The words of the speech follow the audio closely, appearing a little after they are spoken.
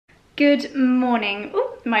Good morning,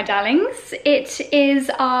 my darlings. It is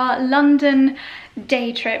our London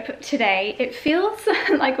day trip today. It feels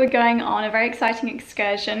like we're going on a very exciting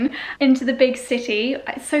excursion into the big city.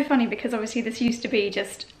 It's so funny because obviously this used to be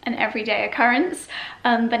just an everyday occurrence,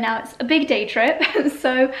 but now it's a big day trip.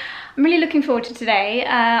 So I'm really looking forward to today.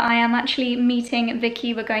 I am actually meeting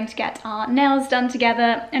Vicky. We're going to get our nails done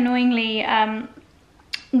together. Annoyingly,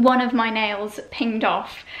 one of my nails pinged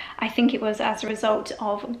off. I think it was as a result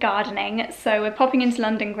of gardening. So we're popping into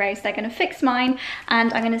London Grace. They're going to fix mine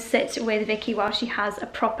and I'm going to sit with Vicky while she has a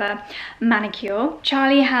proper manicure.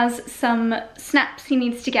 Charlie has some snaps he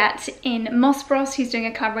needs to get in Mumblr. He's doing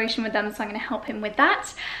a collaboration with them, so I'm going to help him with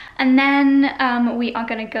that. And then we are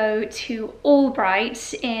going to go to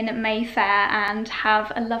Albright in Mayfair and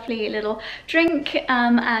have a lovely little drink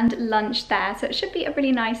and lunch there. So it should be a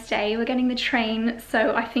really nice day. We're getting the train,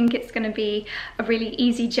 so I think it's going to be a really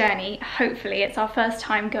easy journey. Hopefully it's our first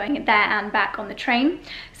time going there and back on the train,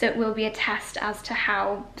 so it will be a test as to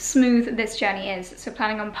how smooth this journey is. So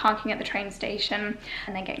planning on parking at the train station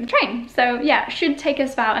and then getting the train. So yeah, it should take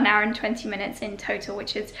us about an hour and 20 minutes in total,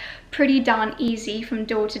 which is pretty darn easy from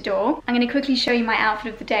door to door. I'm going to quickly show you my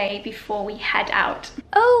outfit of the day before we head out.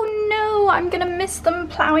 Oh no, I'm gonna miss them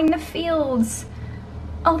ploughing the fields.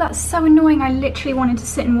 Oh, that's so annoying. I literally wanted to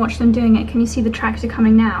sit and watch them doing it. Can you see the tractor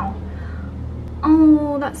coming now?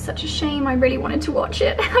 Oh, that's such a shame. I really wanted to watch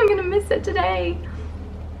it. I'm gonna miss it today.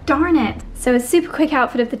 Darn it. So a super quick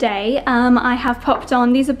outfit of the day. I have popped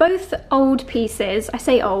on, these are both old pieces. I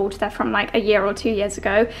say old, they're from like a year or 2 years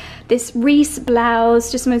ago. This Reese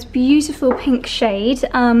blouse, just the most beautiful pink shade.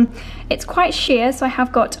 It's quite sheer, so I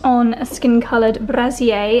have got on a skin coloured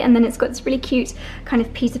brassiere, and then it's got this really cute kind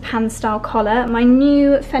of Peter Pan style collar. My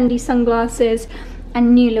new Fendi sunglasses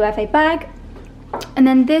and new Loewe bag. And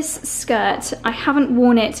then this skirt, I haven't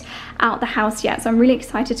worn it out the house yet, so I'm really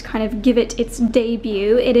excited to kind of give it its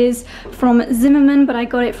debut. It is from Zimmerman, but I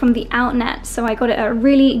got it from the Outnet, so I got it at a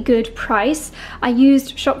really good price. I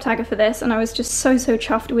used ShopTagger for this, and I was just so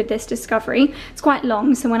chuffed with this discovery. It's quite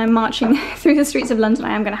long, so when I'm marching through the streets of London,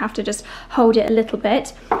 I am going to have to just hold it a little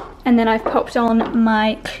bit. And then I've popped on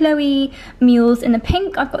my Chloe mules in the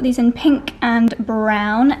pink. I've got these in pink and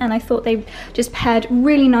brown, and I thought they just paired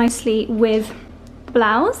really nicely with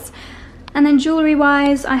blouse. And then jewellery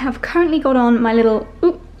wise, I have currently got on my little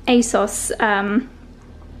ASOS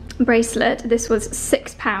bracelet. This was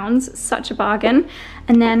 £6, such a bargain.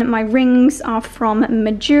 And then my rings are from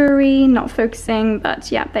Majuri, not focusing, but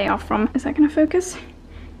yeah, they are from, is that gonna focus?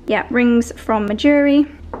 Yeah, rings from Majuri.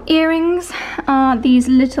 Earrings are these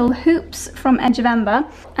little hoops from Edge of Ember.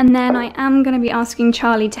 And then I am gonna be asking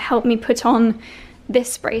Charlie to help me put on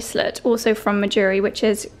this bracelet, also from Majuri, which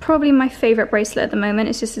is probably my favorite bracelet at the moment.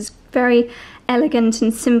 It's just this very elegant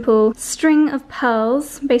and simple string of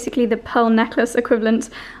pearls, basically the pearl necklace equivalent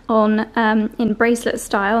on in bracelet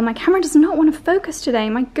style. My camera does not want to focus today,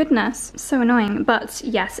 my goodness, so annoying. But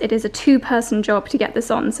yes, it is a two-person job to get this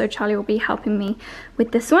on, so Charlie will be helping me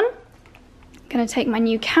with this one. Gonna take my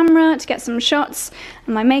new camera to get some shots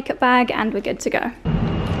and my makeup bag, and we're good to go.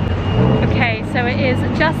 Okay, so it is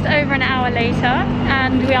just over an hour later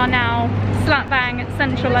and we are now slap bang at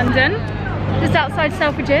central London, just outside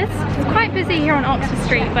Selfridges. It's quite busy here on Oxford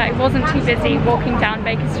Street, but it wasn't too busy walking down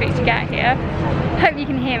Baker Street to get here. Hope you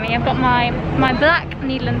can hear me. I've got my black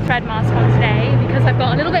needle and thread mask on today because I've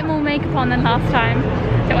got a little bit more makeup on than last time.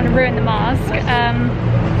 Don't want to ruin the mask.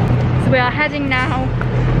 So we are heading now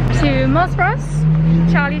to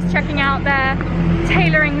Mumblr. Charlie's checking out their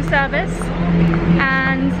tailoring service,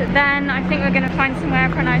 and then I think we're going to find somewhere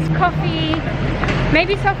for a nice coffee.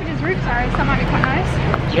 Maybe Selfridges roof terrace, that might be quite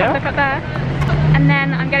nice. Yeah. Look up there. And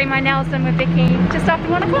then I'm getting my nails done with Vicky just after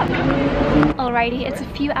 1 o'clock. Alrighty, it's a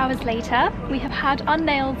few hours later. We have had our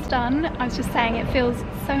nails done. I was just saying, it feels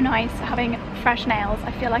so nice having fresh nails.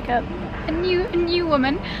 I feel like a new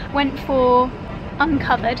woman. Went for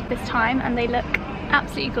uncovered this time and they look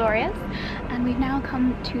absolutely glorious. And we've now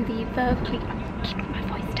come to the Veuve Clicquot. I'm keeping my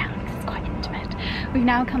voice down because it's quite intimate. We've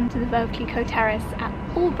now come to the Veuve Clicquot terrace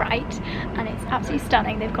at Albright, and it's absolutely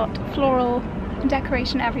stunning. They've got floral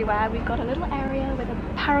decoration everywhere. We've got a little area with a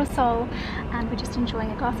parasol, and we're just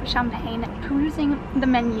enjoying a glass of champagne, perusing the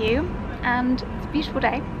menu, and it's a beautiful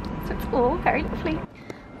day, so it's all very lovely.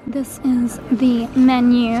 This is the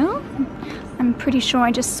menu. I'm pretty sure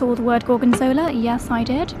I just saw the word gorgonzola. Yes, I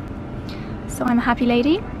did. So I'm a happy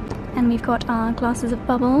lady. And we've got our glasses of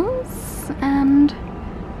bubbles, and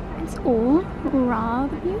it's all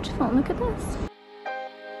rather beautiful. Look at this.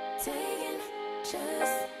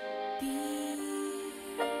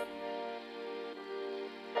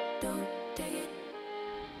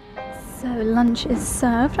 So lunch is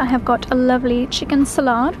served. I have got a lovely chicken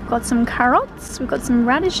salad. We've got some carrots, we've got some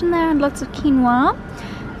radish in there and lots of quinoa.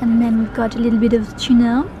 And then we've got a little bit of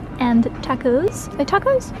tuna and tacos. Are they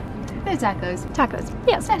tacos? They're tacos. Tacos,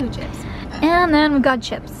 yes. Potato chips. And then we've got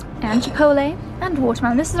chips and chipotle and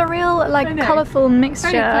watermelon. This is a real, like, colourful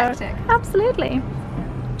mixture. Very eclectic. Absolutely.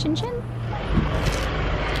 Chin chin.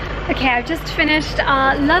 Okay, I've just finished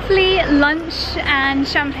our lovely lunch and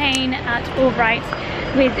champagne at Albright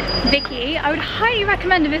with Vicky. I would highly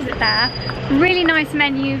recommend a visit there. Really nice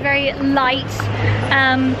menu, very light,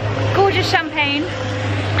 gorgeous champagne,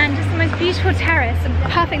 and just the most beautiful terrace, a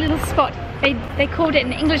perfect little spot. They called it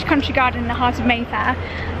an English country garden in the heart of Mayfair,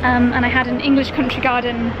 and I had an English country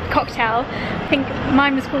garden cocktail. I think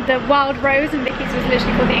mine was called the Wild Rose and Vicky's was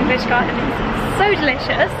literally called the English Garden. It's so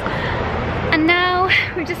delicious. And now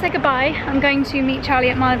we just said goodbye. I'm going to meet Charlie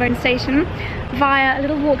at Marylebone Station via a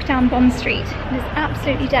little walk down Bond Street. It is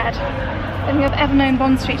absolutely dead. I don't think I've ever known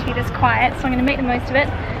Bond Street to be this quiet, so I'm going to make the most of it.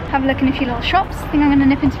 Have a look in a few little shops. I think I'm going to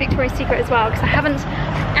nip into Victoria's Secret as well, because I haven't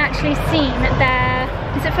actually seen their...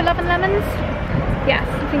 Is it for Love and Lemons? Yes,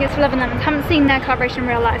 I think it's for Love and Lemons. I haven't seen their collaboration in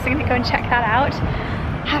real life, so I'm going to go and check that out.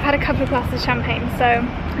 I've had a couple of glasses of champagne, so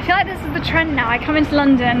I feel like this is the trend now. I come into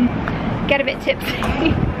London, get a bit tipsy.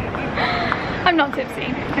 I'm not tipsy,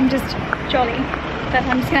 I'm just jolly. But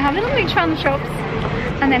I'm just gonna have a little mooch around the shops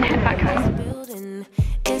and then head back home.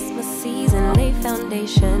 It's my season, lay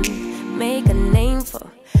foundation, make a name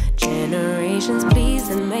for generations. Please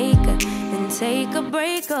and make a, then take a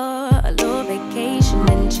break or a little vacation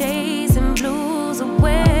and chasing blues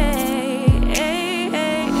away.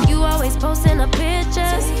 You always posting up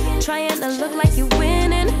pictures, trying to look like you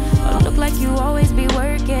winning or look like you always be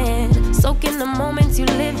working. Soak in the moments you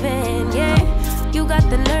live in, yeah. You got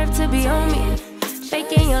the nerve to be on me,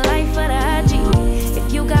 faking your life for the IG.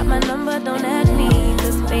 If you got my number, don't add me,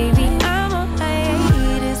 cause baby, I'm on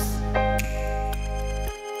hiatus.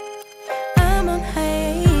 I'm on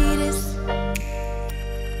hiatus.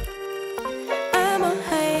 I'm on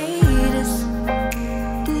hiatus.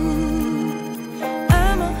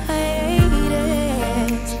 I'm on hiatus.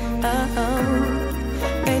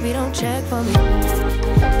 Baby, don't check for me.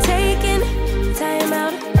 Taking time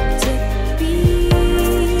out to be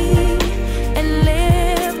and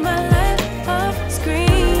live my life off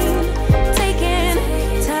screen. Taking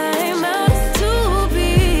time out to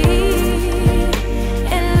be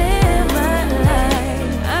and live my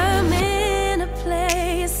life. I'm in a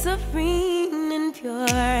place serene and pure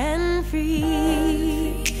and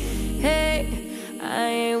free. Hey, I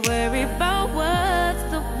ain't worried about what's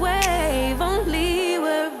the wave, only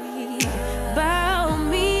worry about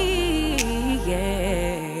me,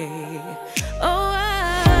 yeah. Oh,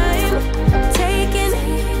 I'm taking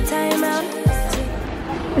time out.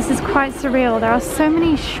 This is quite surreal. There are so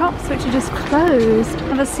many shops which are just closed.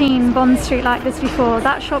 Never seen Bond Street like this before.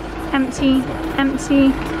 That shop empty,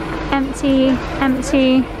 empty, empty,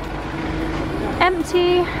 empty,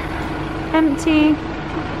 empty, empty.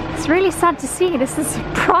 It's really sad to see. This is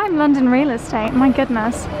prime London real estate. My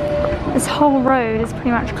goodness. This whole road is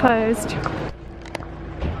pretty much closed.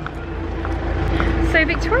 So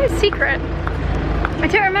Victoria's Secret, I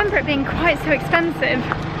don't remember it being quite so expensive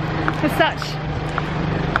for such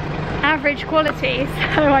average quality,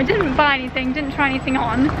 so I didn't buy anything, didn't try anything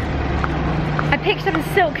on. I picked up a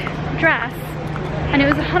silk dress and it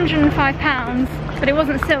was £105, but it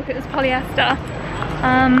wasn't silk, it was polyester.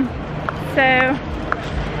 So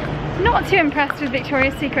not too impressed with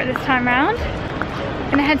Victoria's Secret this time round. I'm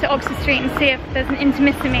gonna head to Oxford Street and see if there's an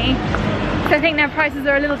Intimissimi. So I think their prices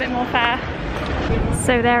are a little bit more fair.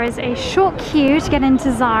 So there is a short queue to get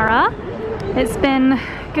into Zara. It's been,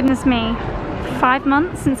 goodness me, 5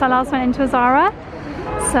 months since I last went into a Zara.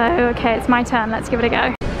 So okay, it's my turn, let's give it a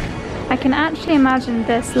go. I can actually imagine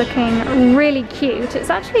this looking really cute. It's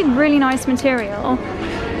actually really nice material.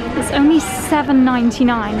 It's only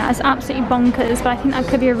 $7.99, that is absolutely bonkers, but I think that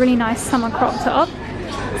could be a really nice summer crop top.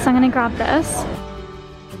 So I'm gonna grab this.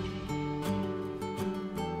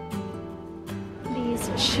 These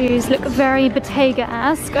shoes look very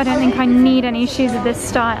Bottega-esque. I don't think I need any shoes of this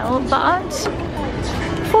style, but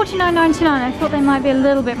 $49.99, I thought they might be a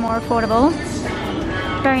little bit more affordable.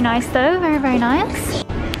 Very nice though, very, very nice.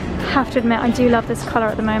 I have to admit, I do love this colour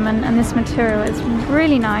at the moment, and this material is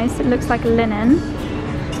really nice. It looks like linen.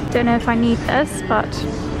 Don't know if I need this, but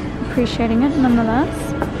appreciating it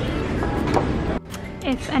nonetheless.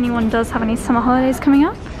 If anyone does have any summer holidays coming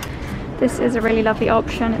up, this is a really lovely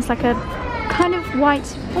option. It's like a kind of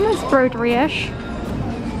white, almost broderie-ish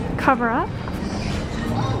cover up.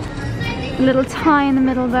 A little tie in the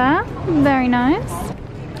middle there, very nice.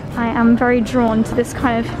 I am very drawn to this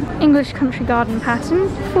kind of English country garden pattern.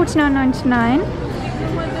 $49.99,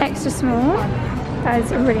 extra small. That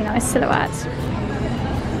is a really nice silhouette.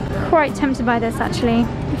 Quite tempted by this actually. I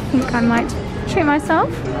think I might treat myself.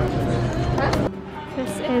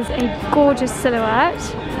 This is a gorgeous silhouette,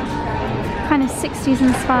 kind of 60s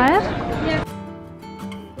inspired.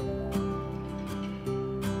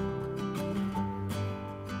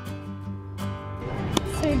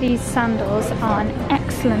 So these sandals are an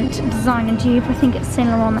excellent designer dupe. I think it's Saint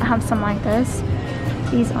Laurent that have some like this.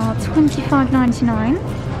 These are $25.99.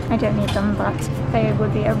 I don't need them, but they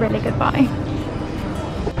would be a really good buy.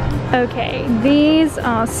 Okay, these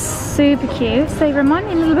are super cute. So they remind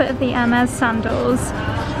me a little bit of the Hermes sandals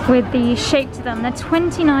with the shape to them. They're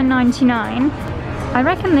 $29.99. I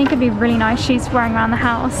reckon they could be really nice shoes for wearing around the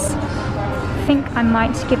house. I think I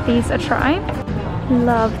might give these a try.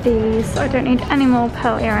 Love these. I don't need any more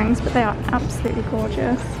pearl earrings, but they are absolutely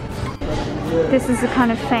gorgeous. This is the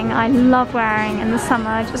kind of thing I love wearing in the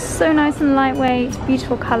summer. Just so nice and lightweight,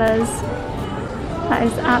 beautiful colours. That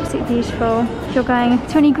is absolutely beautiful. If you're going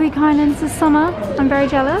to any Greek islands this summer, I'm very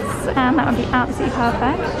jealous, and that would be absolutely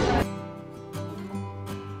perfect.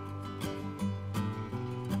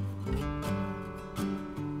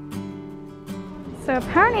 So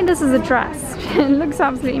apparently this is a dress. It looks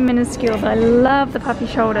absolutely minuscule, but I love the puffy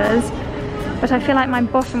shoulders. But I feel like my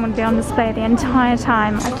bottom would be on display the entire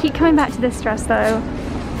time. I keep coming back to this dress though.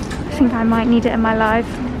 I think I might need it in my life.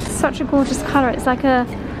 It's such a gorgeous colour. It's like a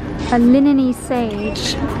linen-y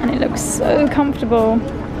sage, and it looks so comfortable.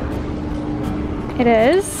 It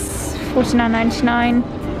is $49.99.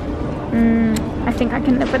 I think I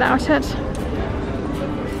can live without it.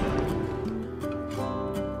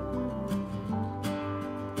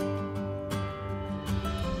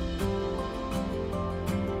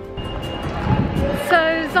 So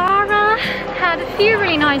Zara had a few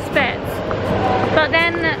really nice bits, but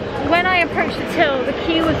then when I approached the till, the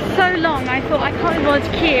queue was so long, I thought I can't be bothered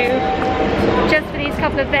to queue just for these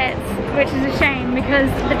couple of bits, which is a shame because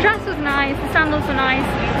the dress was nice, the sandals were nice,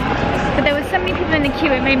 but there were so many people in the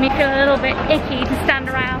queue it made me feel a little bit icky to stand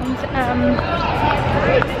around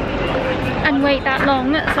and wait that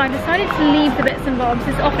long. So I decided to leave the bits and bobs.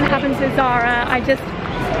 This often happens with Zara.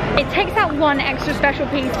 It takes out one extra special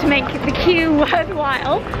piece to make the queue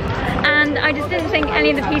worthwhile, and I just didn't think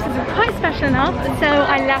any of the pieces were quite special enough, so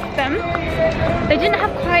I left them. They didn't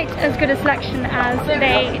have quite as good a selection as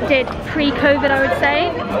they did pre-COVID, I would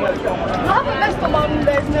say.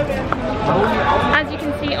 As you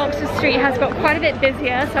can see, Oxford Street has got quite a bit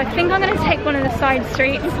busier, so I think I'm going to take one of the side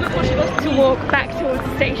streets to walk back towards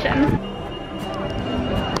the station.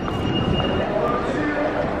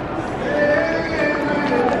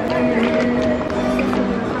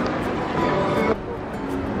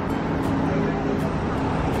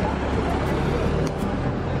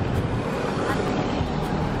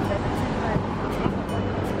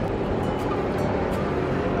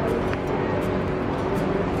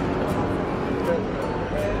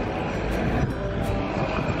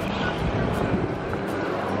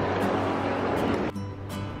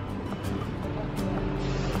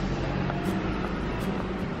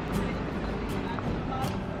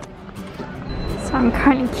 So I'm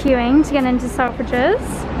currently queuing to get into Selfridges.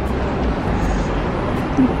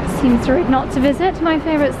 It seems rude not to visit my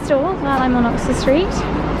favourite store while I'm on Oxford Street.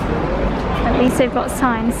 At least they've got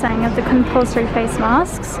signs saying of the compulsory face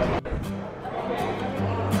masks.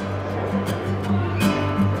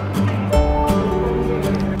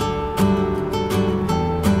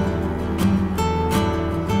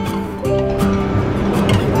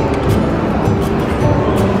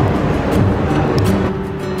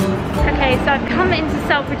 So I've come into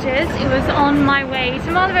Selfridges. It was on my way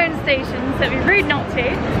to Marylebone Station, so it'd be rude not to.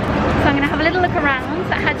 So I'm going to have a little look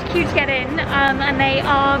around. I had to queue to get in, and they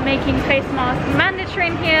are making face masks mandatory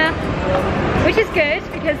in here, which is good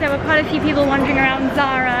because there were quite a few people wandering around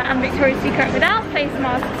Zara and Victoria's Secret without face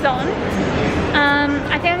masks on.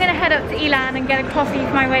 I think I'm going to head up to Elan and get a coffee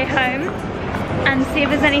for my way home and see if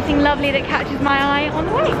there's anything lovely that catches my eye on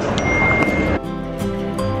the way.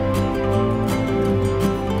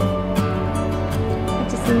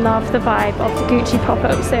 Love the vibe of the Gucci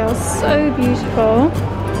pop-ups. They are so beautiful.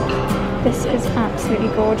 This is absolutely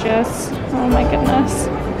gorgeous. Oh my goodness.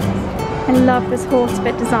 I love this horse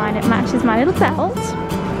bit design. It matches my little belt.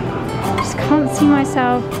 I just can't see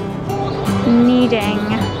myself needing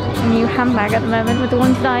a new handbag at the moment with the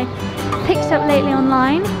ones that I picked up lately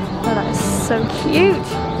online. Oh, that is so cute.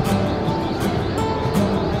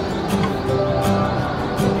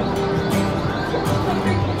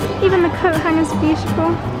 Even the coat hanger's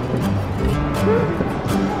beautiful.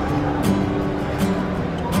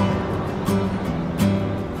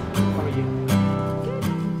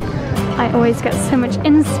 I always get so much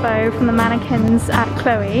inspo from the mannequins at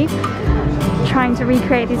Chloe, trying to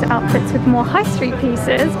recreate these outfits with more high street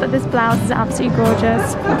pieces, but this blouse is absolutely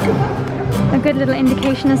gorgeous. A good little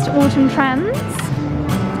indication as to autumn trends.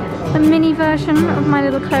 A mini version of my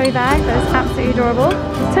little Chloe bag that is absolutely adorable.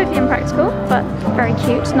 Totally impractical, but very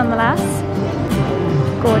cute nonetheless.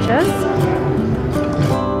 Gorgeous.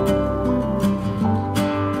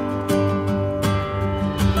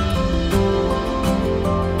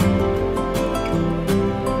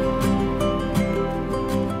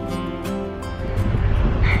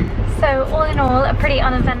 So all in all, a pretty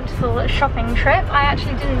uneventful shopping trip. I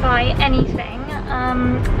actually didn't buy anything.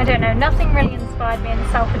 I don't know, nothing really inspired me in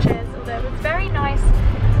Selfridges, although it was very nice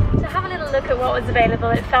to have a little look at what was available.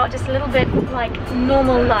 It felt just a little bit like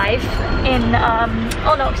normal life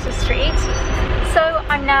on Oxford Street. So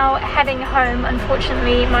I'm now heading home.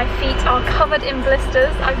 Unfortunately, my feet are covered in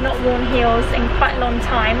blisters. I've not worn heels in quite a long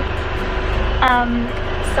time.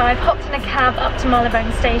 So I've hopped in a cab up to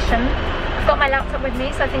Marylebone Station. I've got my laptop with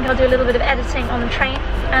me, so I think I'll do a little bit of editing on the train,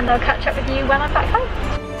 and I'll catch up with you when I'm back home.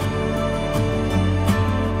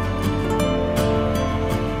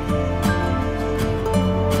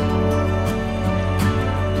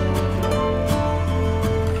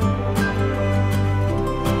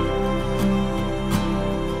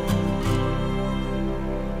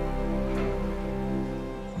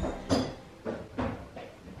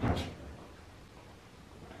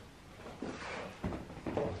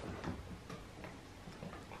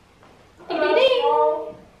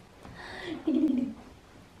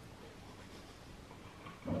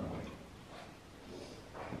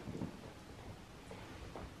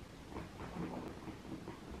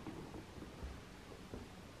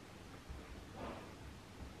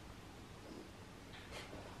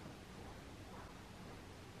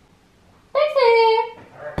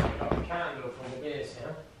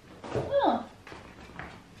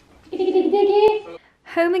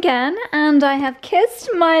 Home again, and I have kissed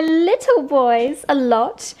my little boys a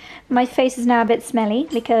lot. My face is now a bit smelly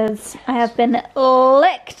because I have been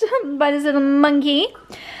licked by this little monkey.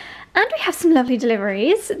 And we have some lovely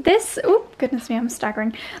deliveries. This, oh goodness me, I'm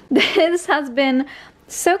staggering. This has been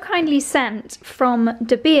so kindly sent from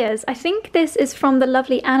De Beers. I think this is from the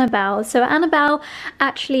lovely Annabelle. So Annabelle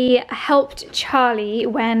actually helped Charlie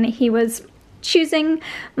when he was choosing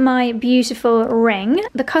my beautiful ring.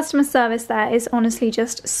 The customer service there is honestly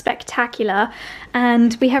just spectacular,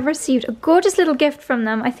 and we have received a gorgeous little gift from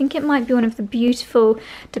them. I think it might be one of the beautiful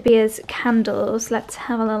De Beers candles. Let's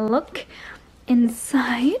have a little look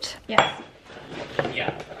inside. Yes.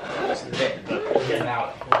 Yeah. That's the bit, but get it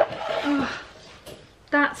out. Oh,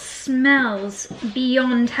 that smells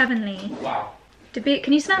beyond heavenly. Wow. De Beers,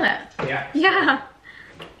 can you smell it? Yeah. Yeah.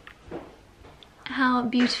 How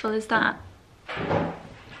beautiful is that?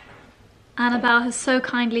 Annabelle has so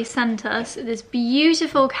kindly sent us this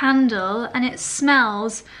beautiful candle, and it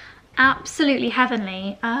smells absolutely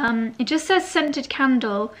heavenly. It just says scented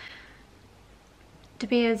candle. De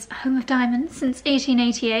Beers Home of Diamonds since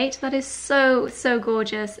 1888. That is so, so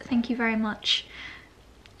gorgeous. Thank you very much,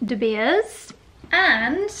 De Beers.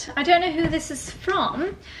 And I don't know who this is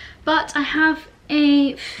from, but I have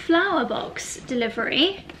a flower box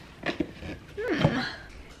delivery.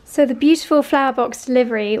 So the beautiful flower box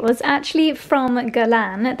delivery was actually from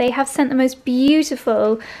Guerlain. They have sent the most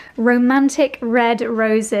beautiful romantic red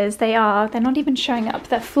roses. They're not even showing up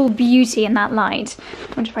their full beauty in that light.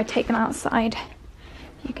 I wonder if I take them outside.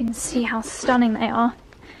 You can see how stunning they are.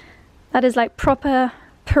 That is like proper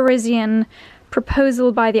Parisian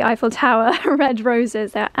proposal by the Eiffel Tower red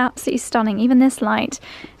roses. They're absolutely stunning. Even this light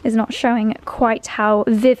is not showing quite how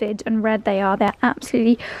vivid and red they are. They're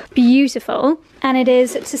absolutely beautiful. And it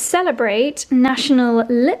is to celebrate National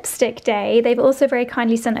Lipstick Day. They've also very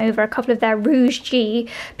kindly sent over a couple of their Rouge G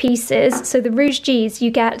pieces. So the Rouge Gs, you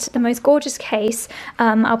get the most gorgeous case.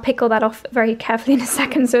 I'll pick all that off very carefully in a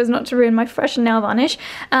second so as not to ruin my fresh nail varnish.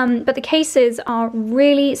 But the cases are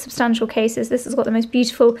really substantial cases. This has got the most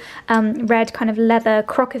beautiful red kind of leather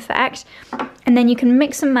croc effect. And then you can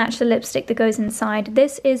mix and match the lipstick that goes inside.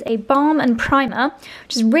 This is a balm and primer,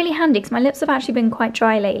 which is really handy because my lips have actually been quite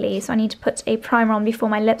dry lately, so I need to put a primer on before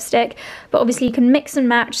my lipstick. But obviously you can mix and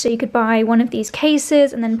match, so you could buy one of these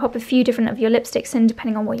cases and then pop a few different of your lipsticks in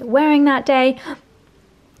depending on what you're wearing that day.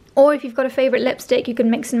 Or if you've got a favourite lipstick, you can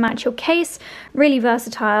mix and match your case. Really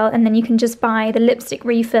versatile, and then you can just buy the lipstick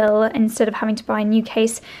refill instead of having to buy a new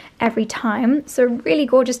case every time. So really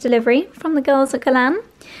gorgeous delivery from the girls at Guerlain.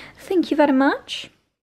 Thank you very much.